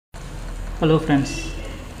Hello friends,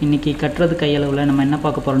 இன்னைக்கு கற்றது கையளவுல நம்ம என்ன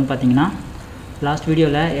பார்க்க போறோம்னு பாத்தீங்கன்னா லாஸ்ட்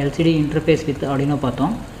வீடியோல LCD இன்டர்ஃபேஸ் வித் Arduino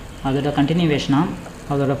பார்த்தோம். அதோட கண்டினியூவேஷனா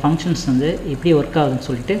அதோட ஃபங்க்ஷன்ஸ் வந்து எப்படி வர்க் ஆகுதுன்னு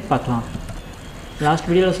சொல்லிட்டு பார்க்கலாம். லாஸ்ட்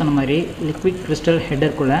வீடியோல சொன்ன மாதிரி liquid crystal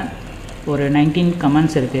header குள்ள ஒரு 19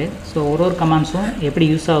 கமாண்ட்ஸ் இருக்கு. சோ ஒரு கமாண்ட்ஸும் எப்படி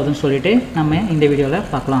யூஸ் ஆகுதுன்னு சொல்லிட்டு நம்ம இந்த வீடியோல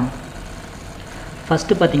பார்க்கலாம்.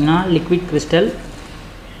 ஃபர்ஸ்ட் பாத்தீங்கன்னா liquid crystal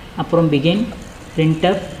அப்புறம் begin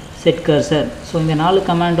printf set cursor. So இந்த நாலு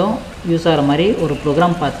கமாண்டும் யூஸ் ஆகிற மாதிரி ஒரு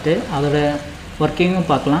ப்ரோக்ராம் பார்த்துட்டு அதோட ஒர்க்கிங்கும்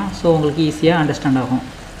பார்க்கலாம். ஸோ உங்களுக்கு ஈஸியாக அண்டர்ஸ்டாண்ட் ஆகும்.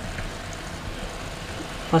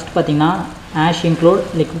 ஃபஸ்ட் பார்த்தீங்கன்னா ash include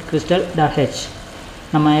liquid crystal .h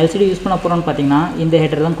நம்ம LCD யூஸ் பண்ண போகிறோம்னு பார்த்தீங்கன்னா இந்த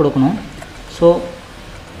ஹெட்டர் தான் கொடுக்கணும். ஸோ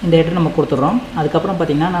இந்த ஹெட்டர் நம்ம கொடுத்துட்றோம். அதுக்கப்புறம்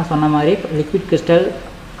பார்த்தீங்கன்னா நான் சொன்ன மாதிரி liquid crystal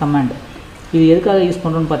கமாண்ட் இது எதுக்காக யூஸ்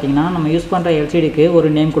பண்ணுறோன்னு பார்த்தீங்கன்னா நம்ம யூஸ் பண்ணுற LCDக்கு ஒரு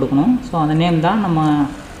நேம் கொடுக்கணும். ஸோ அந்த நேம் தான் நம்ம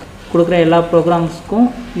கொடுக்குற எல்லா ப்ரோக்ராம்ஸ்க்கும்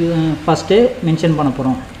ஃபஸ்ட்டு மென்ஷன் பண்ண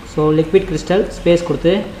போகிறோம். ஸோ liquid crystal ஸ்பேஸ்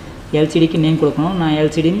கொடுத்து LCDக்கு நேம் கொடுக்கணும். நான்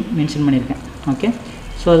LCDன்னு மென்ஷன் பண்ணியிருக்கேன். ஓகே,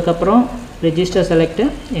 ஸோ அதுக்கப்புறம் ரெஜிஸ்டர் செலக்ட்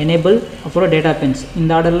எனேபிள் அப்புறம் டேட்டா பின்ஸ்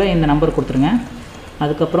இந்த ஆர்டரில் இந்த நம்பர் கொடுத்துருங்க.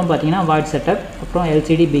 அதுக்கப்புறம் பார்த்தீங்கன்னா வாய்ட் செட்டப் அப்புறம்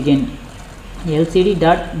LCD begin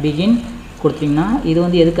LCD.begin கொடுத்தீங்கன்னா இது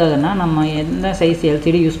வந்து எதுக்காகனா நம்ம என்ன சைஸ்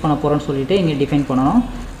LCD யூஸ் பண்ண போகிறோம்னு சொல்லிட்டு இங்கே டிஃபைன் பண்ணணும்.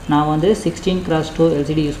 நான் வந்து 16x2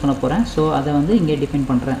 LCD யூஸ் பண்ண போகிறேன். ஸோ அதை வந்து இங்கே டிஃபைன்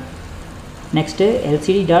பண்ணுறேன். நெக்ஸ்ட்டு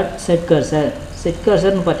LCD.set cursor செட்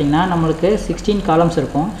கர்சர்னு பார்த்தீங்கன்னா நம்மளுக்கு 16 காலம்ஸ்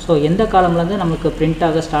இருக்கும். ஸோ எந்த காலம்லேருந்து நம்மளுக்கு பிரிண்ட்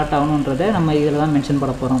ஆக ஸ்டார்ட் ஆகணுன்றதை நம்ம இதில் தான் மென்ஷன்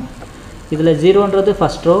பண்ண போகிறோம். இதில் 0ன்றது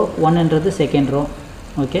first row, 1ன்றது second row.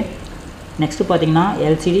 Okay, next பார்த்தீங்கன்னா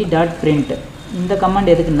LCD.print இந்த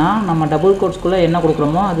கமாண்ட் எதுக்குன்னா நம்ம டபுள் கோட்ஸ்குள்ளே என்ன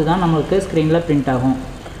கொடுக்குறோமோ அதுதான் நம்மளுக்கு ஸ்க்ரீனில் பிரிண்ட் ஆகும்.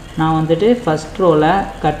 நான் வந்துட்டு ஃபஸ்ட் ரோவில்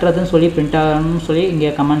கட்டுறதுன்னு சொல்லி பிரிண்ட் ஆகணும்னு சொல்லி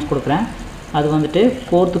இங்கே கமாண்ட்ஸ் கொடுக்குறேன். அது வந்துட்டு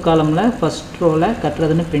 4th காலமில் ஃபஸ்ட் ரோவில்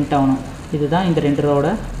கட்டுறதுன்னு பிரிண்ட் ஆகணும். இதுதான் இந்த ரெண்டு ரோட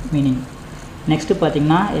மீனிங். நெக்ஸ்ட்டு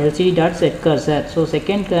பார்த்தீங்கன்னா LCD.set cursor. ஸோ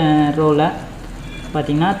செகண்ட் ரோவில்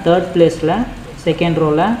பார்த்தீங்கன்னா தேர்ட் பிளேஸில் செகண்ட்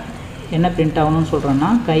ரோவில் என்ன பிரிண்ட் ஆகணும்னு சொல்கிறேன்னா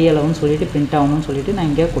கையளவுன்னு சொல்லிட்டு பிரிண்ட் ஆகணும்னு சொல்லிட்டு நான்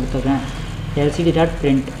இங்கே கொடுத்துட்றேன்.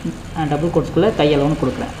 LCD.print டபுள் கோட்ஸ்குள்ளே கையளவுன்னு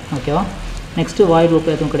கொடுக்குறேன். ஓகேவா, நெக்ஸ்ட்டு வாய்ட் லூப்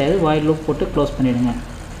எதுவும் கிடையாது. வாய்ட் லூப் போட்டு க்ளோஸ் பண்ணிவிடுங்க.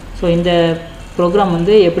 ஸோ இந்த ப்ரோக்ராம்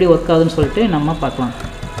வந்து எப்படி ஒர்க் ஆகுதுன்னு சொல்லிட்டு நம்ம பார்க்கலாம்.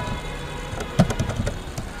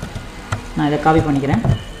 நான் இதை காப்பி பண்ணிக்கிறேன்.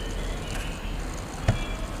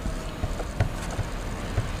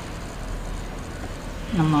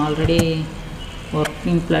 நம்ம ஆல்ரெடி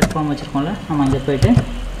ஒர்க்கிங் பிளாட்ஃபார்ம் வச்சுருக்கோம்ல, நம்ம இங்கே போய்ட்டு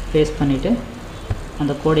பேஸ்ட் பண்ணிவிட்டு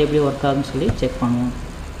அந்த கோடு எப்படி ஒர்க் ஆகுதுன்னு சொல்லி செக் பண்ணுவோம்.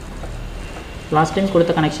 லாஸ்ட் டைம்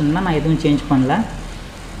கொடுத்த கனெக்ஷன் தான், நான் எதுவும் சேஞ்ச் பண்ணல.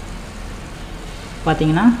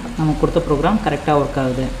 பார்த்தீங்கன்னா நம்ம கொடுத்த ப்ரோக்ராம் கரெக்டாக ஒர்க்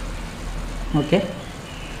ஆகுது. ஓகே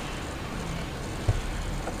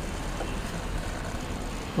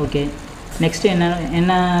ஓகே நெக்ஸ்ட்டு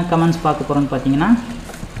என்ன கமெண்ட்ஸ் பார்க்க போகிறோன்னு பார்த்தீங்கன்னா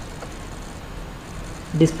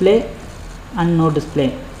டிஸ்பிளே அண்ட் நோ டிஸ்பிளே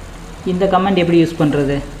இந்த கமெண்ட் எப்படி யூஸ்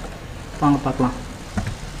பண்ணுறது வாங்க பார்க்கலாம்.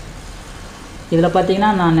 இதில் பார்த்தீங்கன்னா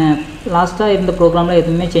நான் லாஸ்ட்டாக இருந்த ப்ரோக்ராமில்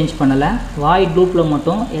எதுவுமே சேஞ்ச் பண்ணலை. வாய்ட் லூப்பில்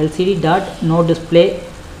மட்டும் LCD.no_display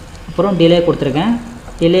அப்புறம் டிலே கொடுத்துருக்கேன்.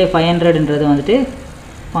 டிலே 500ன்றது வந்துட்டு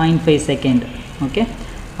 0.5 செகண்ட். ஓகே,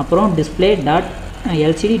 அப்புறம்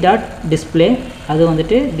LCD.display அது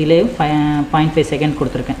வந்துட்டு டிலே 0.5 செகண்ட்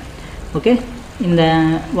கொடுத்துருக்கேன். ஓகே, இந்த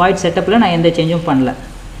வாய்ட் செட்டப்பில் நான் எந்த சேஞ்சும் பண்ணல.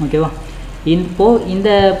 ஓகேவா, இப்போது இந்த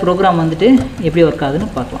ப்ரோக்ராம் வந்துட்டு எப்படி ஒர்க் ஆகுதுன்னு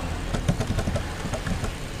பார்க்கலாம்.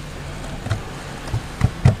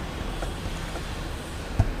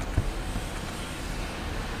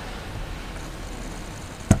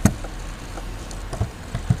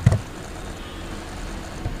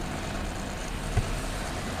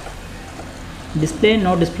 டிஸ்பிளே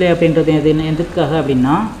நோ டிஸ்பிளே அப்படின்றது எதுக்காக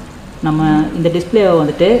அப்படின்னா நம்ம இந்த டிஸ்பிளேவை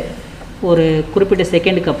வந்துட்டு ஒரு குறிப்பிட்ட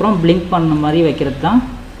செகண்டுக்கு அப்புறம் பிளிங்க் பண்ண மாதிரி வைக்கிறது தான்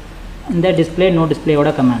இந்த டிஸ்பிளே நோ டிஸ்பிளேயோட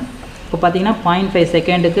கமாண்ட். இப்போ பார்த்தீங்கன்னா 0.5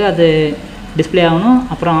 செகண்டுக்கு அது டிஸ்பிளே ஆகணும்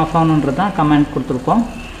அப்புறம் ஆஃப் ஆகணுன்றது தான் கமாண்ட் கொடுத்துருக்கோம்,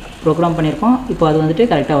 ப்ரோக்ராம் பண்ணியிருக்கோம். இப்போ அது வந்துட்டு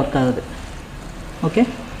கரெக்டாக ஒர்க் ஆகுது. ஓகே,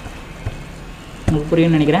 உங்களுக்கு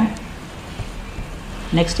புரியும்னு நினைக்கிறேன்.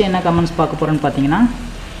 நெக்ஸ்ட்டு என்ன கமெண்ட்ஸ் பார்க்க போகிறோன்னு பார்த்தீங்கன்னா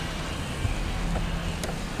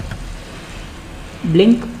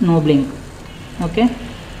பிளிங்க் நோ பிளிங்க். ஓகே,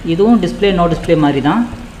 இதுவும் டிஸ்பிளே நோ டிஸ்பிளே மாதிரி தான்.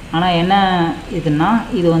 ஆனால் என்ன இதுன்னா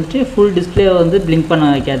இது வந்துட்டு ஃபுல் டிஸ்பிளே வந்து பிளிங்க் பண்ண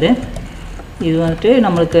வைக்காது. இது வந்துட்டு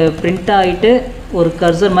நம்மளுக்கு பிரிண்ட் ஆகிட்டு ஒரு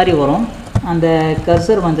கர்சர் மாதிரி வரும். அந்த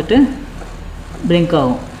கர்சர் வந்துட்டு பிளிங்க்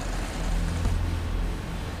ஆகும்.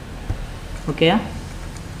 ஓகேயா,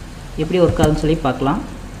 எப்படி ஒர்க் ஆகுதுன்னு சொல்லி பார்க்கலாம்.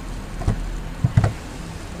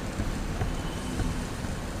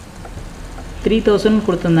 $3000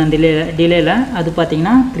 கொடுத்துருந்தேன் டிலேயில். அது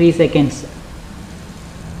பார்த்தீங்கன்னா 3 செகண்ட்ஸ்.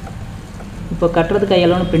 இப்போ கட்டுறது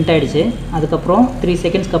கையளவுன்னு பிரிண்ட் ஆகிடுச்சு. அதுக்கப்புறம் 3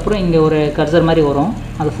 செகண்ட்ஸ்க்கு அப்புறம் இங்கே ஒரு கர்சர் மாதிரி வரும்.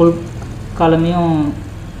 அது ஃபுல் காலமையும்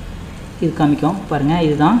இது காமிக்கும் பாருங்கள்,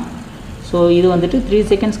 இதுதான். ஸோ இது வந்துட்டு 3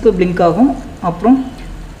 செகண்ட்ஸ்க்கு பிளிங்க் ஆகும், அப்புறம்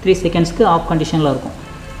 3 செகண்ட்ஸ்க்கு ஆஃப் கண்டிஷனில் இருக்கும்.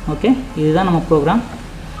 ஓகே, இதுதான் நம்ம ப்ரோக்ராம்.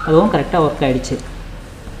 அதுவும் கரெக்டாக ஒர்க் ஆகிடுச்சு.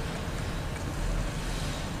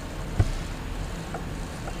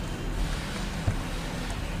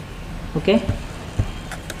 ஓகே,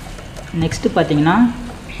 நெக்ஸ்ட்டு பார்த்தீங்கன்னா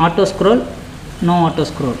auto scroll, no auto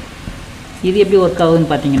scroll. இது எப்படி ஒர்க் ஆகுதுன்னு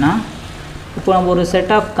பார்த்தீங்கன்னா, இப்போ நம்ம ஒரு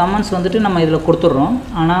செட் ஆஃப் கமெண்ட்ஸ் வந்துட்டு நம்ம இதில் கொடுத்துட்றோம்.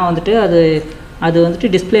 ஆனால் வந்துட்டு அது வந்துட்டு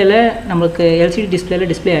டிஸ்பிளேயில் நம்மளுக்கு எல்சிடி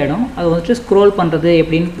டிஸ்பிளேயில் டிஸ்பிளே ஆகிடும். அது வந்துட்டு ஸ்க்ரோல் பண்ணுறது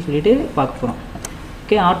எப்படின்னு சொல்லிட்டு பார்க்க போகிறோம்.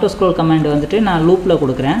 ஓகே, ஆட்டோ ஸ்க்ரோல் கமாண்ட் வந்துட்டு நான் லூப்பில்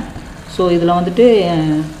கொடுக்குறேன். ஸோ இதில் வந்துட்டு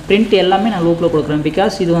பிரிண்ட் எல்லாமே நான் லூப்பில் கொடுக்குறேன்.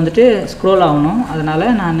 பிகாஸ் இது வந்துட்டு ஸ்க்ரோல் ஆகணும், அதனால்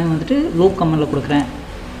நான் வந்துட்டு லூப் கமெண்டில் கொடுக்குறேன்.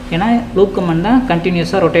 ஏன்னா லூப் கமெண்ட் தான்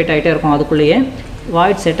கண்டினியூஸாக ரொட்டேட் ஆகிட்டே இருக்கும். அதுக்குள்ளேயே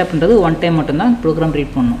வாய்ட் செட்டப்ன்றது ஒன் டைம் மட்டும்தான் ப்ரோக்ராம்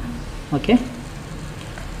ரீட் பண்ணணும். ஓகே,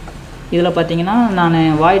 இதில் பார்த்தீங்கன்னா நான்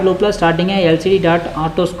வாய்ட் லூப்பில் ஸ்டார்டிங்காக எல்சிடி டாட்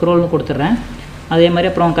ஆட்டோ ஸ்க்ரோல்னு கொடுத்துட்றேன். அதே மாதிரி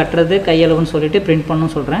அப்புறம் கட்டுறது கையளவுன்னு சொல்லிட்டு பிரிண்ட்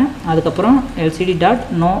பண்ணணும்னு சொல்கிறேன். அதுக்கப்புறம் எல்சிடி டாட்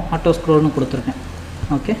நோ ஆட்டோ ஸ்க்ரோல்னு கொடுத்துருக்கேன்.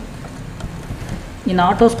 ஓகே, இந்த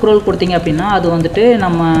ஆட்டோ ஸ்க்ரோல் கொடுத்தீங்க அப்படின்னா அது வந்துட்டு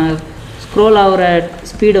நம்ம ஸ்க்ரோல் ஆகிற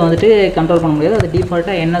ஸ்பீடை வந்துட்டு கண்ட்ரோல் பண்ண முடியாது. அது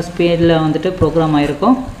டிஃபால்ட்டாக என்ன ஸ்பீடில் வந்துட்டு ப்ரோக்ராம்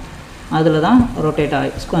ஆகிருக்கும் அதில் தான் ரொட்டேட்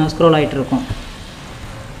ஆகி ஸ்க்ரோல் ஆகிட்டு இருக்கும்.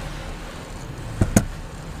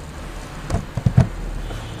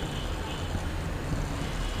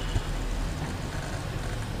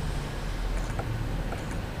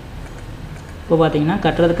 இப்போ பார்த்தீங்கன்னா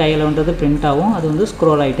கட்டுறது கையில்ன்றது பிரிண்ட் ஆகும், அது வந்து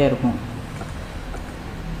ஸ்க்ரோல் ஆகிட்டே இருக்கும்.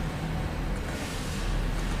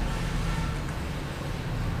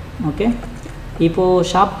 ஓகே, இப்போது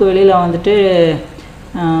ஷாப்புக்கு வெளியில் வந்துட்டு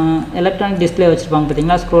எலக்ட்ரானிக் டிஸ்பிளே வச்சுருப்பாங்க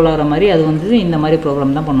பார்த்தீங்களா, ஸ்க்ரோல் ஆகிற மாதிரி. அது வந்து இந்த மாதிரி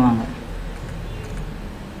ப்ரோக்ராம் தான் பண்ணுவாங்க.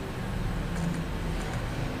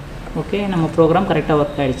 ஓகே, நம்ம ப்ரோக்ராம் கரெக்டாக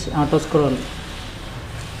ஒர்க் ஆகிடுச்சு. Auto scroll.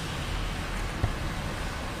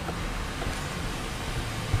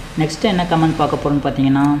 நெக்ஸ்ட்டு என்ன கமெண்ட் பார்க்க போகிறோன்னு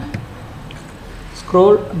பார்த்தீங்கன்னா,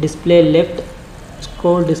 scroll display left,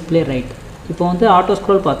 scroll display right. இப்போ வந்து ஆட்டோ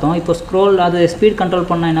ஸ்க்ரோல் பார்த்தோம். இப்போ ஸ்க்ரோல் அது ஸ்பீட் கண்ட்ரோல்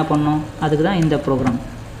பண்ணால் என்ன பண்ணணும், அதுக்கு தான் இந்த ப்ரோக்ராம்.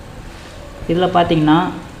 இதில் பார்த்தீங்கன்னா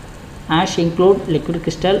ஆஷ் இன்க்ளூட் லிக்விட்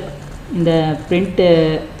கிறிஸ்டல், இந்த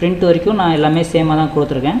பிரிண்ட் வரைக்கும் நான் எல்லாமே சேமாக தான்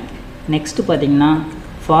கொடுத்துருக்கேன். நெக்ஸ்ட்டு பார்த்தீங்கன்னா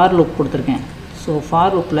ஃபார் லூப் கொடுத்துருக்கேன். ஸோ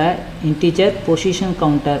ஃபார் லூப்பில் இன்டீஜர் பொசிஷன்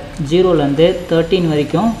கவுண்டர் 0லேருந்து 13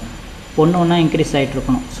 வரைக்கும் ஒன்று ஒன்றா இன்க்ரீஸ்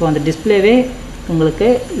ஆகிட்ருக்கணும். ஸோ அந்த டிஸ்பிளேவே உங்களுக்கு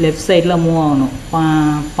லெஃப்ட் சைடில் மூவ் ஆகணும்.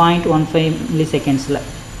 0.15 மில்லி செகண்ட்ஸில்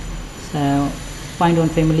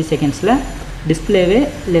 0.15 மில்லி செகண்ட்ஸில் டிஸ்பிளேவே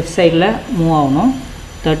லெஃப்ட் சைடில் மூவ் ஆகணும்.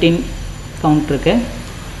 13 கவுண்ட் இருக்குது.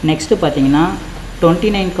 நெக்ஸ்ட்டு பார்த்தீங்கன்னா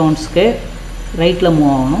 29 கவுண்ட்ஸ்க்கு ரைட்டில்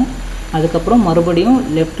மூவ் ஆகணும். அதுக்கப்புறம் மறுபடியும்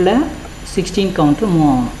லெஃப்டில் 16 கவுண்ட்ரு மூவ்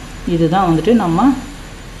ஆகணும். இதுதான் வந்துட்டு நம்ம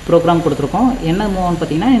ப்ரோக்ராம் கொடுத்துருக்கோம். என்ன மூவ் ஆகும்னு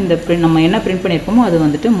பார்த்தீங்கன்னா இந்த நம்ம என்ன பிரிண்ட் பண்ணியிருக்கோமோ அது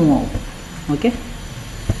வந்துட்டு மூவ் ஆகும். ஓகே,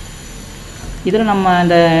 இதில் நம்ம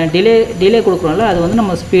இந்த டிலே கொடுக்குறோம்ல, அது வந்து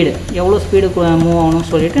நம்ம ஸ்பீடு எவ்வளோ ஸ்பீடு மூவ்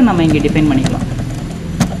ஆகணும்னு சொல்லிட்டு நம்ம இங்கே டிஃபைன் பண்ணிக்கலாம்.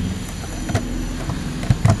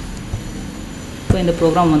 இப்போ இந்த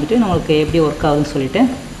ப்ரோக்ராம் வந்துட்டு நம்மளுக்கு எப்படி ஒர்க் ஆகுதுன்னு சொல்லிட்டு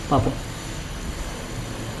பார்ப்போம்.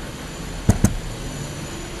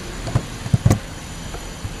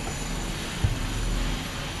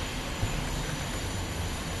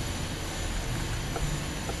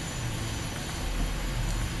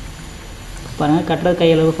 பாருங்கள், கட்டுறது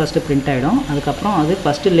கையளவு ஃபஸ்ட்டு பிரிண்ட் ஆகிடும். அதுக்கப்புறம் அது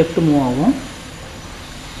ஃபஸ்ட்டு லெஃப்ட் மூவ் ஆகும்.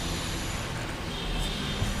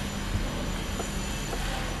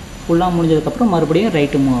 ஃபுல்லாக முடிஞ்சதுக்கப்புறம் மறுபடியும்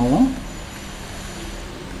ரைட்டு மூவ் ஆகும்.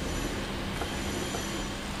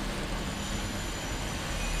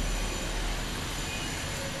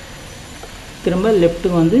 திரும்ப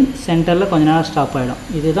லெஃப்ட்டுக்கு வந்து சென்டரில் கொஞ்ச நேரம் ஸ்டாப் ஆகிடும்.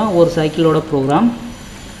 இதுதான் ஒரு சைக்கிளோட ப்ரோக்ராம்.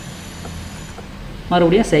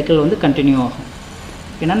 மறுபடியும் சைக்கிள் வந்து கண்டினியூ ஆகும்.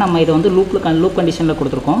 ஏன்னா நம்ம இதை வந்து லூப் கண்டிஷனில்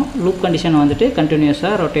கொடுத்துருக்கோம். லூப் கண்டிஷன் வந்துட்டு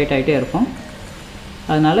கண்டினியூஸாக ரொட்டேட் ஆகிட்டே இருக்கும்.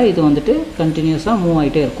 அதனால் இது வந்துட்டு கண்டினியூஸாக மூவ்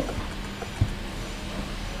ஆகிட்டே இருக்கும்.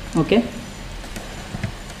 ஓகே,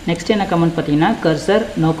 நெக்ஸ்ட் என்ன கமெண்ட் பார்த்தீங்கன்னா cursor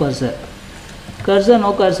no cursor. Cursor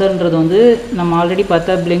no கர்சர்ன்றது வந்து நம்ம ஆல்ரெடி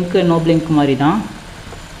பார்த்தா பிளிங்க் நோ பிளிங்க் மாதிரி தான்.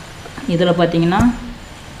 இதில் பார்த்தீங்கன்னா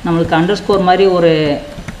நம்மளுக்கு அண்டர்ஸ்கோர் மாதிரி ஒரு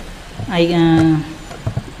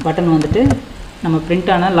பட்டன் வந்துட்டு நம்ம பிரிண்ட்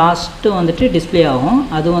ஆன லாஸ்ட்டு வந்துட்டு டிஸ்பிளே ஆகும்.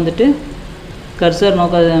 அது வந்துட்டு கர்சர் நோ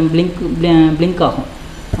பிளிங்க் ஆகும்.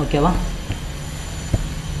 ஓகேவா,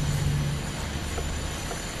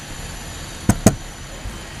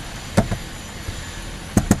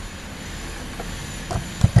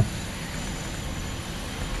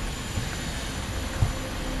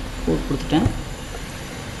 கோட் கொடுத்துட்டேன்.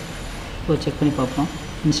 இப்போ செக் பண்ணி பார்ப்போம்.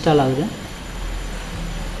 இன்ஸ்டால் ஆகுது.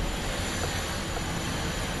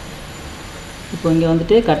 இப்போ இங்கே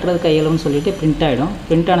வந்துட்டு கட்டுறது கையளவுன்னு சொல்லிட்டு பிரிண்ட் ஆகிடும்.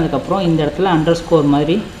 பிரிண்ட் ஆனதுக்கப்புறம் இந்த இடத்துல அண்டர்ஸ்கோர்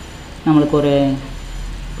மாதிரி நம்மளுக்கு ஒரு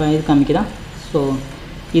இப்போ இது காமிக்குதா. ஸோ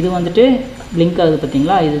இது வந்துட்டு பிளிங்க் ஆகுது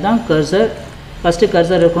பார்த்தீங்களா, இதுதான் கர்சர். ஃபஸ்ட்டு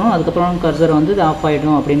கர்சர் இருக்கணும், அதுக்கப்புறம் கர்சர் வந்து இது ஆஃப்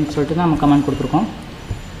ஆகிடும் அப்படின்னு சொல்லிட்டு தான் நம்ம கமெண்ட் கொடுத்துருக்கோம்.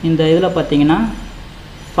 இந்த இதில் பார்த்தீங்கன்னா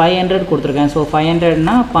 500 கொடுத்துருக்கேன். ஸோ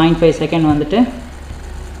 500னா 0.5 செகண்ட் வந்துட்டு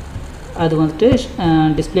அது வந்துட்டு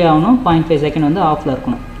டிஸ்பிளே ஆகணும், 0.5 செகண்ட் வந்து ஆஃபில்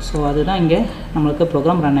இருக்கணும். ஸோ அதுதான் இங்கே நம்மளுக்கு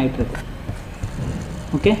ப்ரோக்ராம் ரன் ஆகிட்டுருக்கு.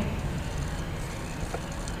 ஓகே,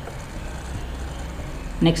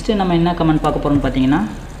 நெக்ஸ்ட்டு நம்ம என்ன கமெண்ட் பார்க்க போகிறோம்னு பார்த்தீங்கன்னா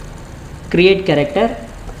க்ரியேட் கேரக்டர்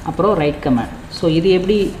அப்புறம் ரைட் கமெண்ட். ஸோ இது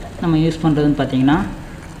எப்படி நம்ம யூஸ் பண்ணுறதுன்னு பார்த்தீங்கன்னா,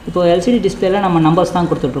 இப்போது எல்சிடி டிஸ்பிளேயில் நம்ம நம்பர்ஸ் தான்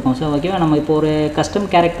கொடுத்துட்ருக்கோம். ஸோ ஓகேவா, நம்ம இப்போ ஒரு கஸ்டம்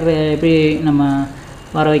கேரக்டர் எப்படி நம்ம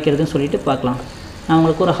வர வைக்கிறதுன்னு சொல்லிட்டு பார்க்கலாம். நான்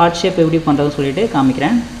உங்களுக்கு ஒரு ஹார்ட் ஷேப் எப்படி பண்ணுறதுன்னு சொல்லிட்டு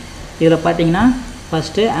காமிக்கிறேன். இதில் பார்த்தீங்கன்னா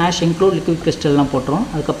ஃபஸ்ட்டு ஆஷ் இன்க்ளூட் லிக்விட் கிறிஸ்டல்லாம் போட்டுரும்.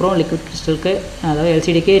 அதுக்கப்புறம் லிக்விட் கிறிஸ்டலுக்கு அதாவது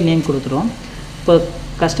எல்சிடிக்கே நேம் கொடுத்துருவோம். இப்போ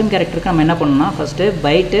கஸ்டம் கேரக்டருக்கு நம்ம என்ன பண்ணணும்னா ஃபஸ்ட்டு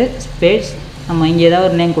பைட்டு ஸ்பேஸ் நம்ம இங்கே ஏதாவது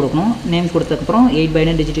ஒரு நேம் கொடுக்கணும். நேம் கொடுத்ததுக்கப்புறம் 8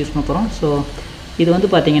 பைனரி டிஜிட் யூஸ் பண்ண போகிறோம். ஸோ இது வந்து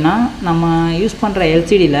பார்த்திங்கன்னா நம்ம யூஸ் பண்ணுற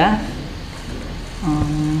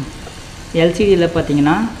எல்சிடியில்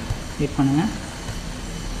பார்த்தீங்கன்னா வெயிட் பண்ணுங்கள்,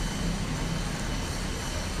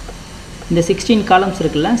 இந்த 16 காலம்ஸ்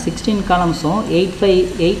இருக்குல்ல, 16 காலம்ஸும்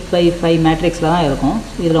 8x5 மேட்ரிக்ஸில் தான் இருக்கும்.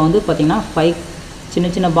 இதில் வந்து பார்த்திங்கன்னா 5 சின்ன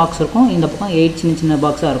சின்ன பாக்ஸ் இருக்கும், இந்த பக்கம் 8 சின்ன சின்ன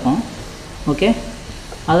பாக்ஸாக இருக்கும். ஓகே,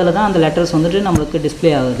 அதில் தான் அந்த லெட்டர்ஸ் வந்துட்டு நம்மளுக்கு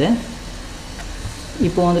டிஸ்பிளே ஆகுது.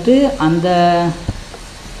 இப்போ வந்துட்டு அந்த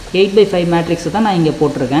 8x5 மேட்ரிக்ஸை தான் நான் இங்கே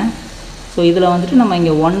போட்டிருக்கேன். ஸோ இதில் வந்துட்டு நம்ம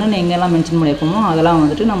இங்கே 1ன்னு எங்கெல்லாம் மென்ஷன் பண்ணியிருக்கோமோ அதெல்லாம்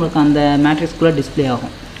வந்துட்டு நம்மளுக்கு அந்த மேட்ரிக்ஸ்குள்ளே டிஸ்பிளே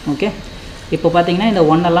ஆகும். ஓகே, இப்போ பார்த்தீங்கன்னா இந்த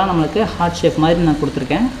 1எல்லாம் நம்மளுக்கு ஹார்ட் ஷேப் மாதிரி நான்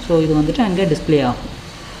கொடுத்துருக்கேன். ஸோ இது வந்துட்டு அங்கே டிஸ்பிளே ஆகும்.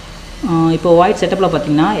 இப்போ வாய்ட் செட்டப்பில்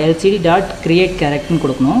பார்த்தீங்கன்னா lcd.create கேரக்டர்னு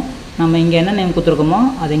கொடுக்கணும். நம்ம இங்கே என்ன நேம் கொடுத்துருக்கோமோ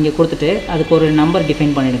அதை இங்கே கொடுத்துட்டு அதுக்கு ஒரு நம்பர்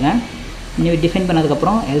டிஃபைன் பண்ணிவிடுங்க. இங்கே டிஃபைன்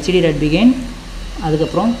பண்ணதுக்கப்புறம் lcd.begin,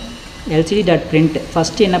 அதுக்கப்புறம் lcd.print.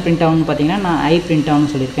 ஃபஸ்ட்டு என்ன பிரிண்ட் ஆகும்னு பார்த்தீங்கன்னா நான் ஐ பிரிண்ட்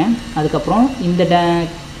ஆகும்னு சொல்லியிருக்கேன். அதுக்கப்புறம் இந்த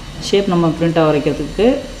ஷேப் நம்ம பிரிண்ட் ஆக வைக்கிறதுக்கு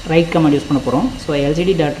ரைட் கமெண்ட் யூஸ் பண்ண போகிறோம். ஸோ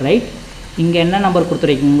lcd.write, இங்கே என்ன நம்பர்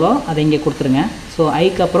கொடுத்துருக்கீங்களோ அதை இங்கே கொடுத்துருங்க. ஸோ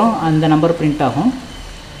ஐக்கு அப்புறம் அந்த நம்பர் பிரிண்ட் ஆகும்.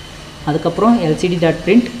 அதுக்கப்புறம்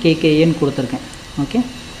lcd.print kkன்னு கொடுத்துருக்கேன். ஓகே,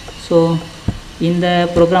 ஸோ இந்த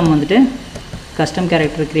ப்ரோக்ராம் வந்துட்டு கஸ்டம்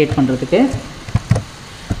கேரக்டர் க்ரியேட் பண்ணுறதுக்கு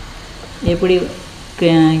எப்படி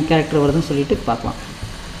கேரக்டர் வருதுன்னு சொல்லிட்டு பார்க்கலாம்.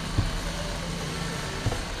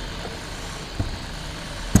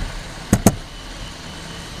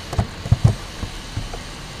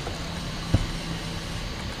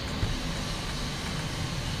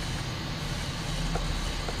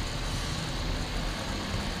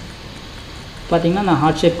 பார்த்தீங்கன்னா நான்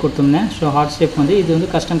ஹார்ட் ஷேப் கொடுத்துருந்தேன். ஸோ ஹார்ட் ஷேப் வந்து இது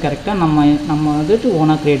வந்து கஸ்டம் கேரக்டர் நம்ம வந்துட்டு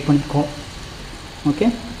ஓனாக க்ரியேட் பண்ணிக்கோம். ஓகே,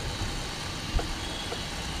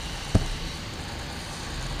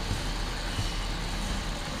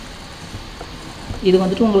 இது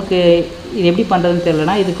வந்துட்டு உங்களுக்கு இது எப்படி பண்ணுறதுன்னு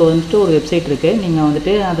தெரியலனா இதுக்கு வந்துட்டு ஒரு வெப்சைட் இருக்குது. நீங்கள்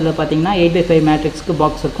வந்துட்டு அதில் பார்த்தீங்கன்னா 8x5 மேட்ரிக்ஸ்க்கு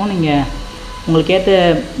பாக்ஸ் இருக்கும். நீங்கள் உங்களுக்கு ஏற்ற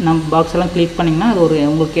பாக்ஸ் எல்லாம் கிளிக் பண்ணிங்கன்னா அது ஒரு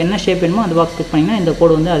உங்களுக்கு என்ன ஷேப் வேணுமோ அந்த பாக்ஸ் கிளிக் பண்ணிங்கன்னா இந்த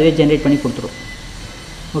கோடு வந்து அதுவே ஜென்ரேட் பண்ணி கொடுத்துரும்.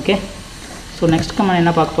 ஓகே, ஸோ நெக்ஸ்ட் கமெண்ட்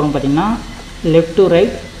என்ன பார்க்க போகிறோம் பார்த்தீங்கன்னா left to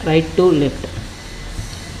right, right to left.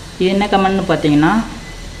 இது என்ன கமெண்ட்னு பார்த்தீங்கன்னா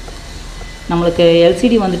நம்மளுக்கு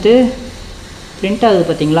எல்சிடி வந்துட்டு பிரிண்ட் ஆகுது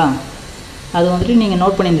பார்த்தீங்களா, அது வந்துட்டு நீங்கள்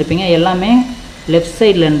நோட் பண்ணியிருப்பீங்க எல்லாமே லெஃப்ட்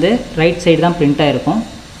சைட்லேருந்து ரைட் சைடு தான் பிரிண்ட் ஆகிருக்கும்.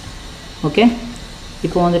 ஓகே,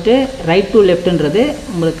 இப்போ வந்துட்டு ரைட் டு லெஃப்ட்டுன்றது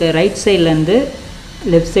உங்களுக்கு ரைட் சைட்லேருந்து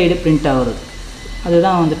லெஃப்ட் சைடு பிரிண்ட் ஆகுறது.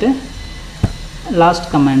 அதுதான் வந்துட்டு லாஸ்ட்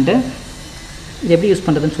கமெண்டு. இது எப்படி யூஸ்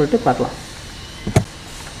பண்ணுறதுன்னு சொல்லிட்டு பார்க்கலாம்.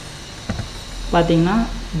 பார்த்தீங்கன்னா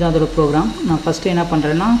இது அதோட ப்ரோக்ராம். நான் ஃபஸ்ட்டு என்ன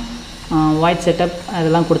பண்ணுறேன்னா வாய்ட் செட்டப்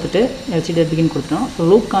அதெல்லாம் கொடுத்துட்டு lcd.begin கொடுத்துட்டோம். ஸோ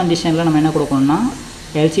லூப் கண்டிஷனில் நம்ம என்ன கொடுக்கணும்னா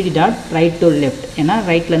lcd.right to left, ஏன்னா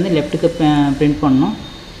ரைட்லேருந்து லெஃப்ட்டுக்கு பிரிண்ட் பண்ணணும்.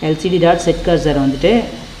 lcd.set cursor வந்துட்டு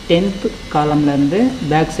 10th காலம்லேருந்து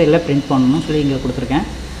பேக் சைடில் பிரிண்ட் பண்ணணும் சொல்லி இங்கே கொடுத்துருக்கேன்.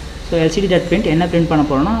 ஸோ lcd.print என்ன பிரிண்ட் பண்ண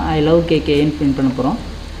போகிறோன்னா ஐ லவ் kkன்னு பிரிண்ட் பண்ண போகிறோம்.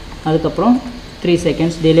 அதுக்கப்புறம் 3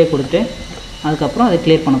 seconds டிலே கொடுத்துட்டு அதுக்கப்புறம் அதை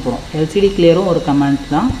கிளியர் பண்ண போகிறோம். lcd clearம் ஒரு கமெண்ட்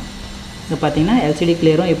தான். இப்போ பார்த்தீங்கன்னா lcd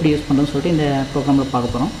clearம் எப்படி யூஸ் பண்ணுறதுன்னு சொல்லிட்டு இந்த ப்ரோக்ராமில்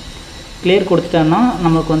பார்க்க போகிறோம். கிளியர் கொடுத்துட்டோன்னா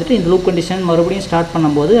நமக்கு வந்துட்டு இந்த லூப் கண்டிஷன் மறுபடியும் ஸ்டார்ட்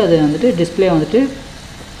பண்ணும்போது அது வந்துட்டு டிஸ்பிளே வந்துட்டு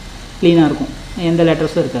க்ளீனாக இருக்கும், எந்த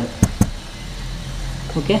லெட்டர்ஸும் இருக்காது.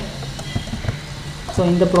 ஓகே, ஸோ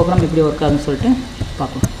இந்த ப்ரோக்ராம் எப்படி ஒர்க் ஆகுதுன்னு சொல்லிட்டு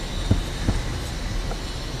பார்க்கலாம்.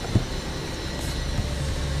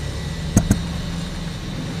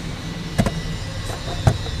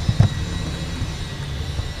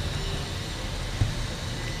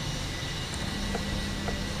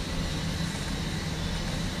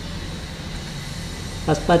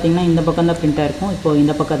 ஃபஸ்ட் பார்த்தீங்கன்னா இந்த பக்கம் தான் பிரிண்ட் ஆகிருக்கும், இப்போது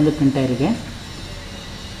இந்த பக்கம் இருந்து பிரிண்ட் ஆகிருக்கு.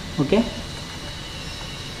 ஓகே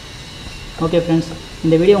ஓகே ஃப்ரெண்ட்ஸ்,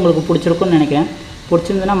 இந்த வீடியோ உங்களுக்கு பிடிச்சிருக்குன்னு நினைக்கிறேன்.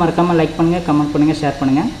 பிடிச்சிருந்ததுன்னா மறக்காமல் லைக் பண்ணுங்கள், கமெண்ட் பண்ணுங்கள், ஷேர்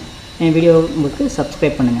பண்ணுங்கள். என் வீடியோ உங்களுக்கு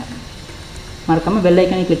சப்ஸ்கிரைப் பண்ணுங்கள். மறக்காமல் பெல்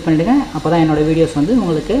ஐக்கானே கிளிக் பண்ணிவிடுங்க. அப்போ தான் என்னோடய வீடியோஸ் வந்து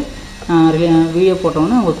உங்களுக்கு வீடியோ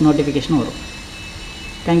போட்டோன்னா உங்களுக்கு நோட்டிஃபிகேஷன் வரும்.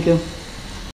 தேங்க்யூ.